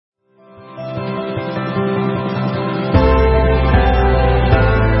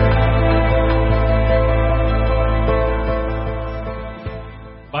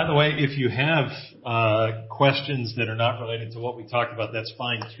if you have questions that are not related to what we talked about, that's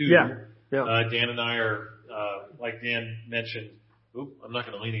fine too. Yeah. Dan and I are, like Dan mentioned, I'm not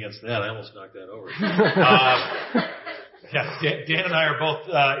going to lean against that. I almost knocked that over. Dan and I are both,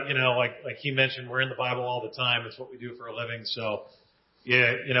 like he mentioned, we're in the Bible all the time. It's what we do for a living. So,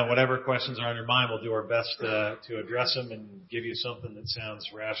 whatever questions are on your mind, we'll do our best to address them and give you something that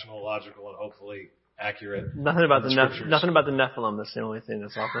sounds rational, logical, and hopefully accurate. Nothing about the Nephilim. That's the only thing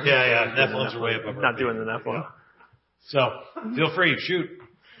that's off there. Yeah. Nephilims are way above our Not doing the Nephilim. Yeah. So feel free, shoot.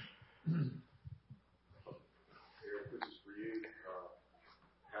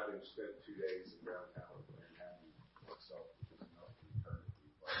 Spent 2 days in downtown and having myself enough to eternity.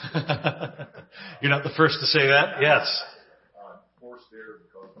 You're not the first to say that. Yes. Forced there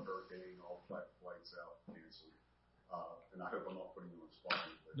because of the hurricane, all flights out, canceled. And I hope I'm not putting you on the spot.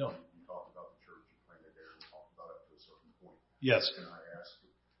 But no. You talked about the church you planted there and talked about it to a certain point. Yes. And I asked,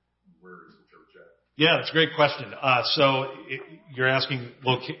 where is the church at? Yeah, that's a great question. You're asking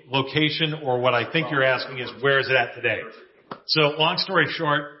location, or what I think you're asking is where is it at today? So long story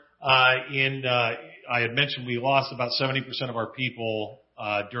short, I had mentioned we lost about 70% of our people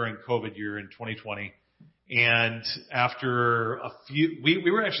during COVID year in 2020. And after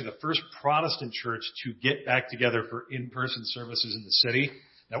we were actually the first Protestant church to get back together for in-person services in the city.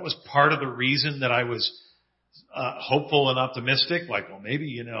 That was part of the reason that I was hopeful and optimistic. Like, well,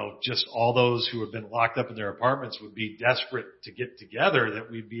 maybe, just all those who have been locked up in their apartments would be desperate to get together, that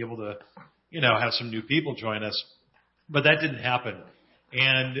we'd be able to, have some new people join us. But that didn't happen.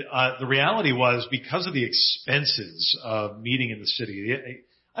 And the reality was, because of the expenses of meeting in the city,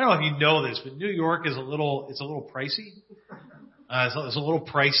 I don't know if you know this, but New York is it's a little pricey. It's a little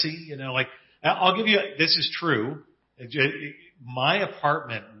pricey, I'll give you, this is true. My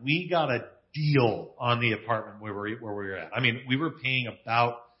apartment, we got a deal on the apartment where we were at. I mean, we were paying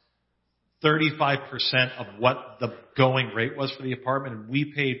about 35% of what the going rate was for the apartment, and we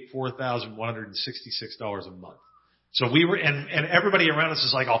paid $4,166 a month. So we were, and everybody around us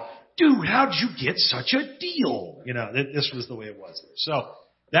is like, oh, dude, how'd you get such a deal? This was the way it was there. So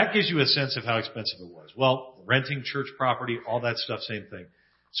that gives you a sense of how expensive it was. Well, renting church property, all that stuff, same thing.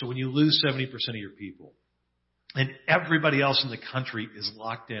 So when you lose 70% of your people, and everybody else in the country is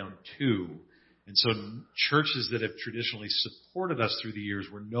locked down too, and so churches that have traditionally supported us through the years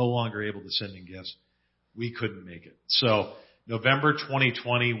were no longer able to send in gifts, we couldn't make it. So November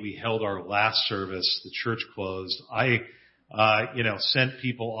 2020, we held our last service. The church closed. I, sent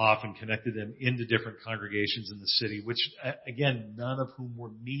people off and connected them into different congregations in the city, which, again, none of whom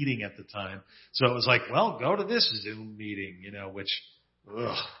were meeting at the time. So it was like, well, go to this Zoom meeting,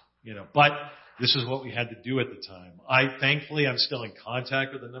 but this is what we had to do at the time. Thankfully, I'm still in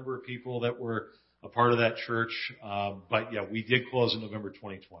contact with a number of people that were a part of that church. But yeah, we did close in November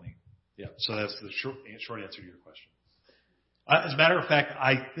 2020. Yeah. So that's the short answer to your question. As a matter of fact,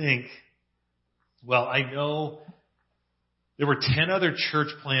 I know there were 10 other church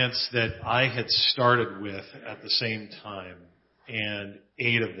plants that I had started with at the same time, and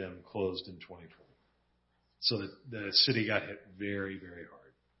 8 of them closed in 2020. So the city got hit very, very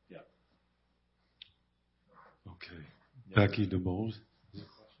hard. Yeah. Okay. Yeah. Becky DeMold.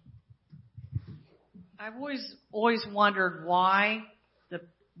 I've always wondered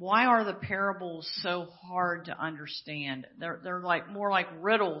why are the parables so hard to understand? They're like more like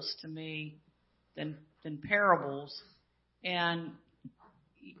riddles to me than parables. And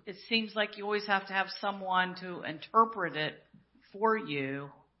it seems like you always have to have someone to interpret it for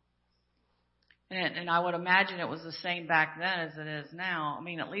you. And I would imagine it was the same back then as it is now. I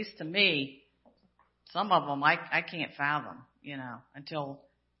mean, at least to me, some of them I can't fathom, until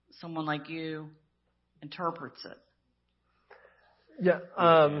someone like you interprets it. Yeah.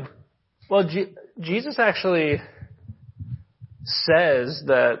 Well, Jesus actually says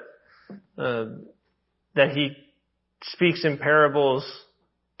that he speaks in parables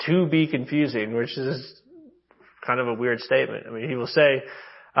to be confusing, which is kind of a weird statement. I mean, he will say,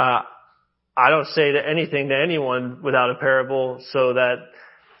 I don't say anything to anyone without a parable, so that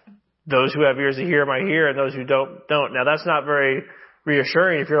those who have ears to hear might hear, and those who don't. Now, that's not very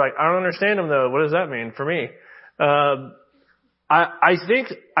reassuring if you're like, I don't understand them though. What does that mean for me? I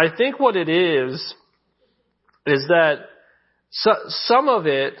think what it is that some of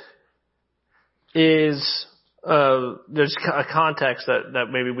it is, there's a context that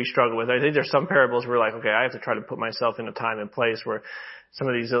maybe we struggle with. I think there's some parables where we're like, okay, I have to try to put myself in a time and place where some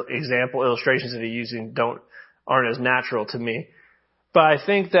of these example illustrations that he's using aren't as natural to me. But I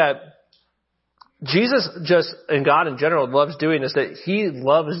think that Jesus and God in general loves doing this, that he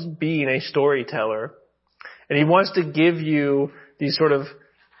loves being a storyteller. And he wants to give you these sort of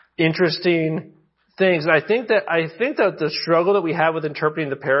interesting things. And I think that the struggle that we have with interpreting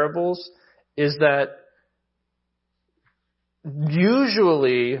the parables is that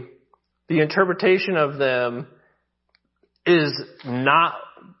usually the interpretation of them is not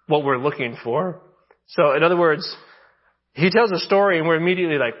what we're looking for. So in other words, he tells a story and we're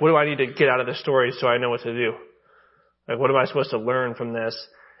immediately like, what do I need to get out of this story so I know what to do? Like, what am I supposed to learn from this?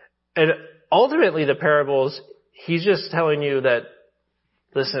 And ultimately the parables, he's just telling you that,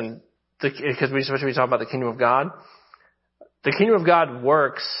 listen, because we talk about the kingdom of God. The kingdom of God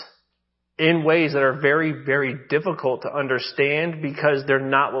works in ways that are very, very difficult to understand because they're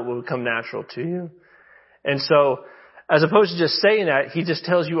not what would come natural to you. And so, as opposed to just saying that, he just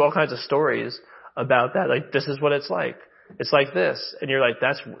tells you all kinds of stories about that. Like, this is what it's like. It's like this. And you're like,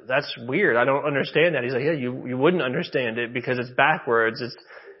 that's weird. I don't understand that. He's like, yeah, you wouldn't understand it because it's backwards.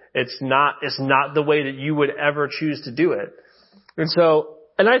 It's not the way that you would ever choose to do it. And so,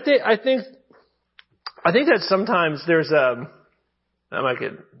 and I think that sometimes there's I might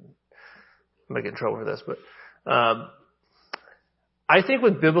get in trouble for this, but I think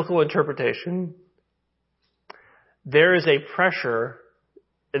with biblical interpretation, there is a pressure,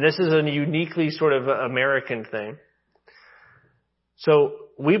 and this is a uniquely sort of American thing. So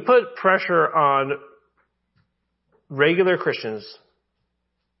we put pressure on regular Christians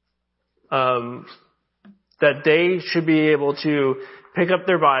that they should be able to pick up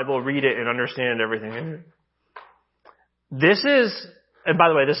their Bible, read it, and understand everything in it. This is, and by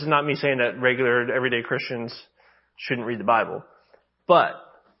the way, this is not me saying that regular, everyday Christians shouldn't read the Bible. But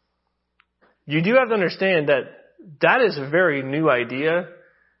you do have to understand that that is a very new idea.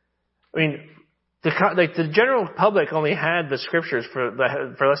 I mean, the general public only had the scriptures for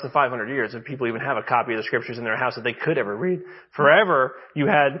less than 500 years, if people even have a copy of the scriptures in their house that they could ever read. Forever, you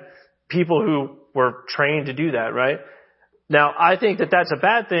had people who were trained to do that, right? Now, I think that that's a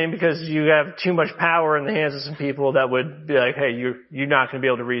bad thing because you have too much power in the hands of some people that would be like, hey, you're not going to be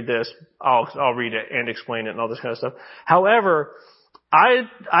able to read this. I'll read it and explain it and all this kind of stuff. However, I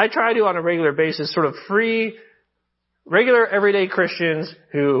try to, on a regular basis, sort of free regular everyday Christians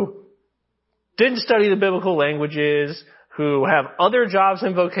who didn't study the biblical languages, who have other jobs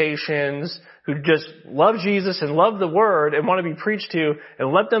and vocations, who just love Jesus and love the Word and want to be preached to,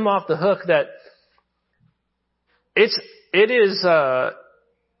 and let them off the hook that it's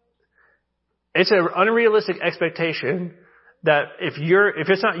an unrealistic expectation that if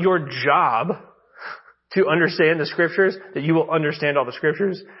it's not your job to understand the scriptures, that you will understand all the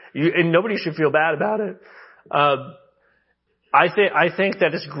scriptures. And nobody should feel bad about it. I think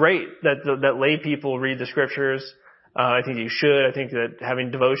that it's great that lay people read the scriptures. I think you should. I think that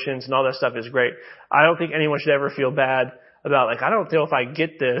having devotions and all that stuff is great. I don't think anyone should ever feel bad about, like, I don't know if I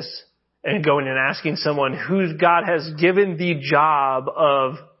get this, and going and asking someone who God has given the job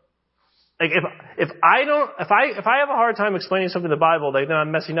of, like, if I have a hard time explaining something in the Bible, like, then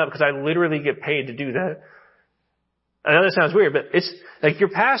I'm messing up because I literally get paid to do that. I know that sounds weird, but it's like your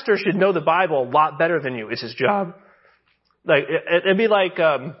pastor should know the Bible a lot better than you. It's his job. Like, it'd be like,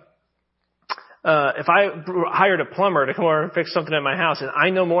 if I hired a plumber to come over and fix something at my house and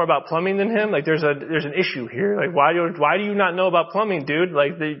I know more about plumbing than him, like there's an issue here. Like, why do you not know about plumbing, dude?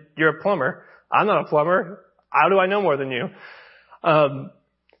 Like, you're a plumber. I'm not a plumber. How do I know more than you?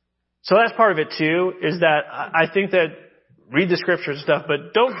 So that's part of it too, is that I think that read the scriptures and stuff,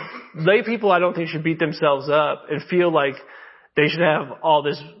 but lay people I don't think should beat themselves up and feel like they should have all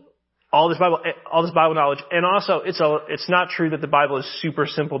this Bible knowledge. And also, it's not true that the Bible is super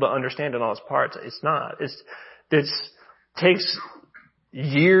simple to understand in all its parts. It's not. It takes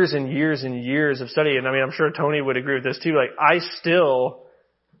years and years and years of study. And I mean, I'm sure Tony would agree with this too. Like, I still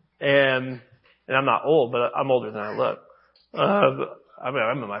am, and I'm not old, but I'm older than I look. I'm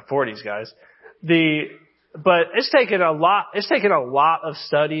in my 40s, guys. But it's taken a lot of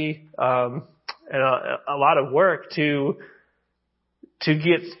study, and a lot of work to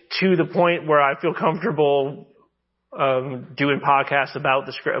get to the point where I feel comfortable doing podcasts about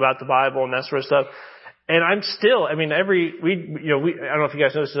the Bible and that sort of stuff. And I'm still, I mean, I don't know if you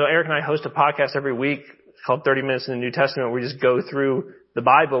guys know this, so Eric and I host a podcast every week called 30 Minutes in the New Testament. We just go through the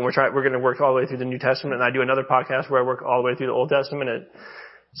Bible, and we're going to work all the way through the New Testament. And I do another podcast where I work all the way through the Old Testament. And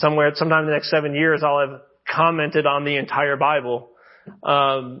sometime in the next 7 years, I'll have commented on the entire Bible.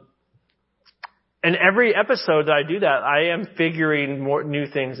 And every episode that I do that, I am figuring more new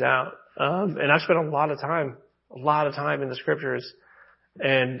things out. And I've spent a lot of time in the scriptures.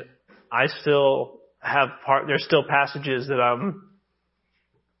 And I still have there's still passages that I'm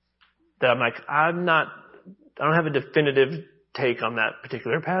like, I don't have a definitive take on that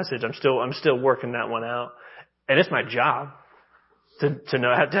particular passage. I'm still working that one out. And it's my job to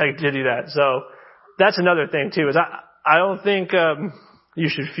know how to do that. So that's another thing too, is I don't think, you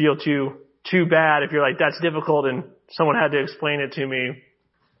should feel too bad if you're like, that's difficult and someone had to explain it to me.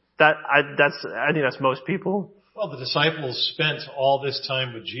 I think that's most people. Well, the disciples spent all this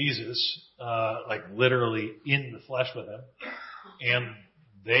time with Jesus, like literally in the flesh with him, and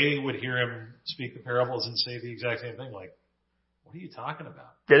they would hear him speak the parables and say the exact same thing, like, what are you talking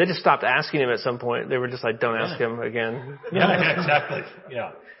about? Yeah, they just stopped asking him at some point. They were just like, don't ask him again. Yeah, exactly.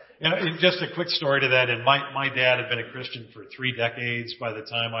 Yeah. And just a quick story to that. And my dad had been a Christian for 3 decades by the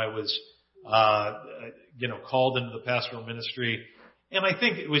time I was, called into the pastoral ministry. And I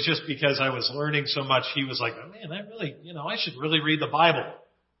think it was just because I was learning so much. He was like, oh, man, I should really read the Bible.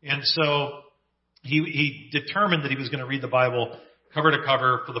 And so he determined that he was going to read the Bible cover to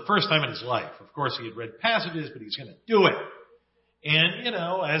cover for the first time in his life. Of course, he had read passages, but he's going to do it. And,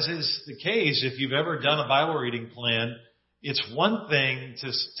 as is the case, if you've ever done a Bible reading plan, it's one thing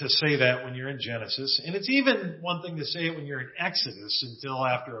to say that when you're in Genesis, and it's even one thing to say it when you're in Exodus until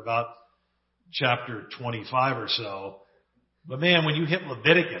after about chapter 25 or so. But man, when you hit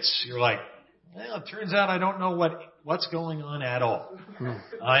Leviticus, you're like, well, it turns out I don't know what's going on at all.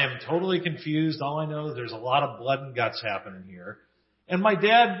 I am totally confused. All I know is there's a lot of blood and guts happening here. And my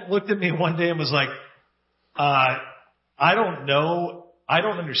dad looked at me one day and was like, I don't know. I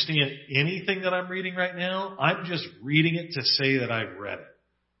don't understand anything that I'm reading right now. I'm just reading it to say that I've read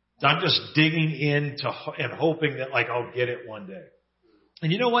it. I'm just digging into and hoping that I'll get it one day.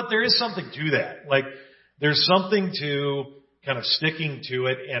 And you know what? There is something to that. There's something to kind of sticking to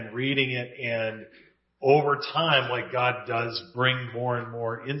it and reading it, and over time, God does bring more and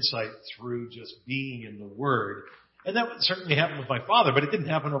more insight through just being in the Word. And that certainly happened with my father, but it didn't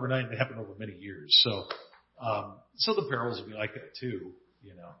happen overnight. It happened over many years. So the parables will be like that too,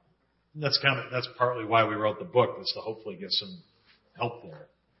 And that's partly why we wrote the book, was to hopefully get some help there.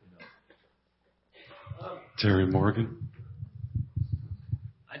 Terry Morgan.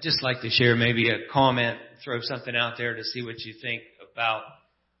 I'd just like to share maybe a comment, throw something out there to see what you think about.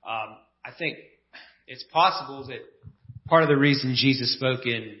 I think it's possible that part of the reason Jesus spoke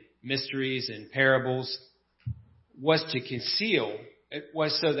in mysteries and parables was to conceal. It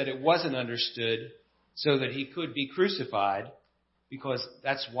was so that it wasn't understood, so that he could be crucified, because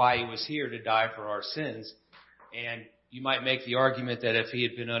that's why he was here, to die for our sins. And you might make the argument that if he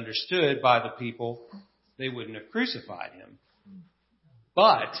had been understood by the people, they wouldn't have crucified him.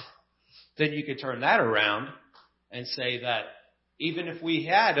 But then you could turn that around and say that even if we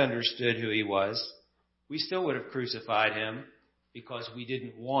had understood who he was, we still would have crucified him, because we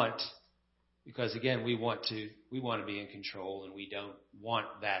didn't want, because again, we want to be in control, and we don't want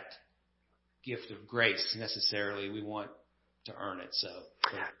that gift of grace necessarily. We want to earn it.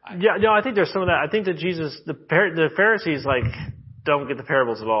 I think there's some of that. I think that the Pharisees don't get the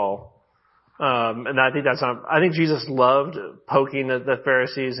parables at all. And I think I think Jesus loved poking the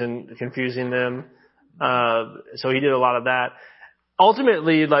Pharisees and confusing them. So he did a lot of that.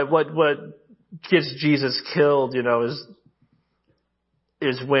 Ultimately, what gets Jesus killed,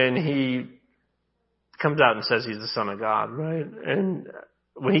 is when he comes out and says he's the Son of God, right? And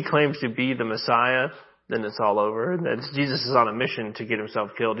when he claims to be the Messiah, then it's all over. And Jesus is on a mission to get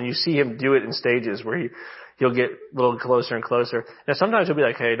himself killed. And you see him do it in stages where he'll get a little closer and closer. Now sometimes he'll be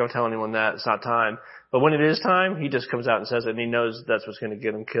like, hey, don't tell anyone that. It's not time. But when it is time, he just comes out and says it, and he knows that's what's going to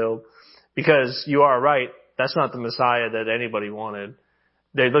get him killed. Because you are right. That's not the Messiah that anybody wanted.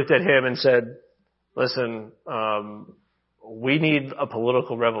 They looked at him and said, listen, we need a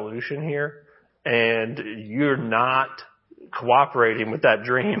political revolution here, and you're not cooperating with that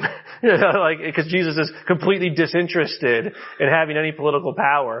dream. Because Jesus is completely disinterested in having any political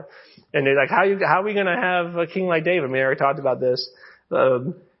power. And they're like, how are we going to have a king like David? I mean, I already talked about this.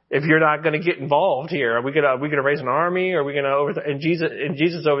 If you're not going to get involved here, are we going to raise an army? Are we going to overthrow? And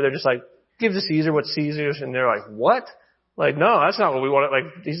Jesus over there just give to Caesar what's Caesar's. And they're like, what? No, that's not what we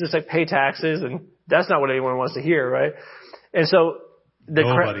want. He's just pay taxes, and that's not what anyone wants to hear, right? And so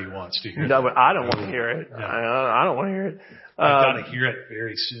nobody wants to hear. No, but I don't want to hear it. No. I don't want to hear it. I've got to hear it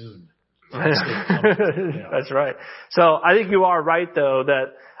very soon. That's right. So I think you are right, though,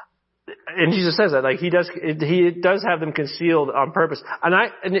 that, and Jesus says that, he does have them concealed on purpose.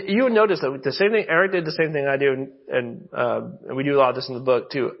 And you would notice that the same thing, Eric did the same thing I do, and we do a lot of this in the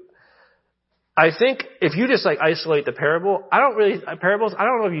book too. I think if you just isolate the parables, I don't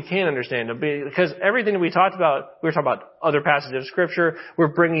know if you can understand them, because everything that we were talking about other passages of scripture, we're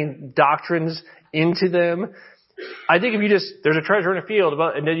bringing doctrines into them. I think if you there's a treasure in a field,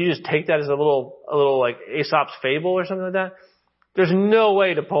 and then you just take that as a little Aesop's fable or something like that, there's no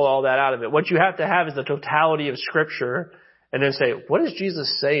way to pull all that out of it. What you have to have is the totality of scripture, and then say, what is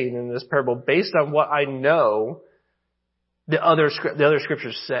Jesus saying in this parable based on what I know the other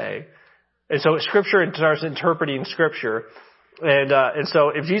scriptures say? And so Scripture starts interpreting Scripture. And so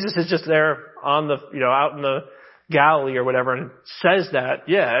if Jesus is just there on the, out in the Galilee or whatever and says that,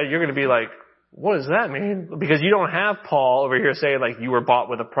 yeah, you're going to be like, what does that mean? Because you don't have Paul over here saying like you were bought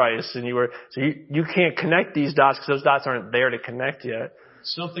with a price and you can't connect these dots because those dots aren't there to connect yet.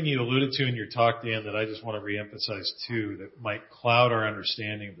 Something you alluded to in your talk, Dan, that I just want to reemphasize too, that might cloud our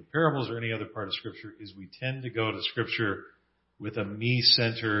understanding of the parables or any other part of Scripture, is we tend to go to Scripture with a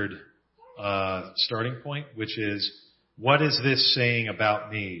me-centered starting point, which is, what is this saying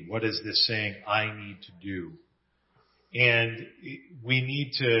about me? What is this saying I need to do? And we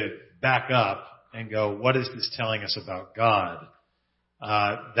need to back up and go, what is this telling us about God?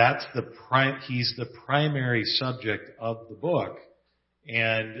 He's the primary subject of the book.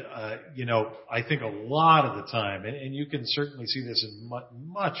 And, I think a lot of the time, and you can certainly see this in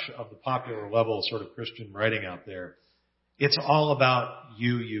much of the popular level sort of Christian writing out there, it's all about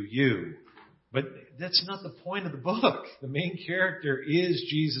you. But that's not the point of the book. The main character is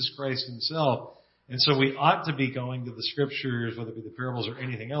Jesus Christ himself. And so we ought to be going to the Scriptures, whether it be the parables or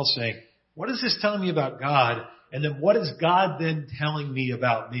anything else, saying, what is this telling me about God? And then what is God then telling me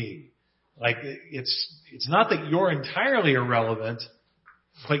about me? Like, it's not that you're entirely irrelevant,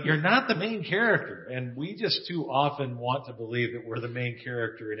 but you're not the main character. And we just too often want to believe that we're the main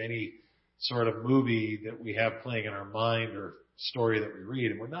character in any sort of movie that we have playing in our mind or story that we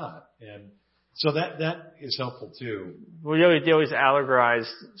read, and we're not. And so that is helpful too. Well, you always allegorize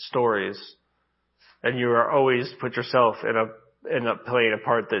stories, and you are always put yourself in a playing a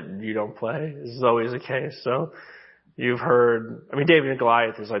part that you don't play. This is always the case. So you've heard, David and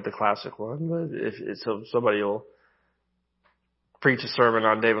Goliath is like the classic one, but if somebody will preach a sermon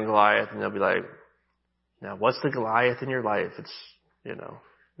on David and Goliath, and they'll be like, now what's the Goliath in your life? It's,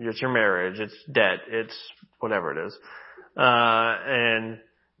 it's your marriage, it's debt, it's whatever it is. And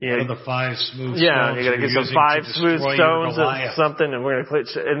one of the 5 smooth stones. Yeah, you got to get some 5 smooth stones of something, and we're going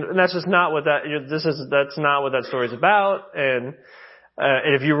to and that's just not what that's not what that story's about. And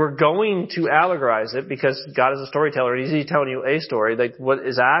if you were going to allegorize it, because God is a storyteller, and He's telling you a story, like what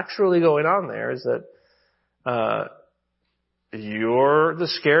is actually going on there is that you're the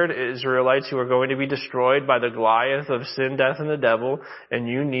scared Israelites who are going to be destroyed by the Goliath of sin, death, and the devil, and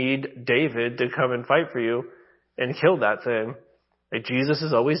you need David to come and fight for you and kill that thing. Like Jesus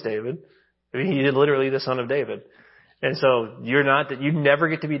is always David. He is literally the son of David. And so you never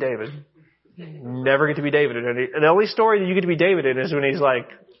get to be David. You never get to be David. And the only story that you get to be David in is when he's like,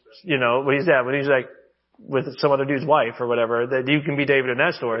 when he's like with some other dude's wife or whatever, that you can be David in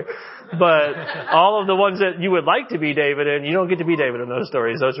that story. But all of the ones that you would like to be David in, you don't get to be David in those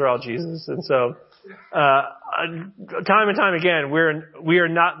stories. Those are all Jesus. And so, time and time again, we are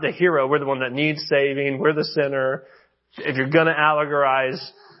not the hero. We're the one that needs saving. We're the sinner. If you're going to allegorize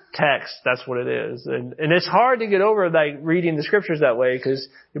text, that's what it is. And it's hard to get over like reading the Scriptures that way, because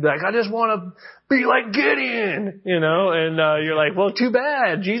you'll be like, I just want to be like Gideon, and you're like, well, too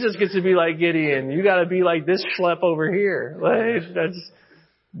bad. Jesus gets to be like Gideon. You got to be like this schlep over here. Like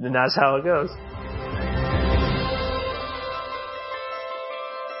that's how it goes.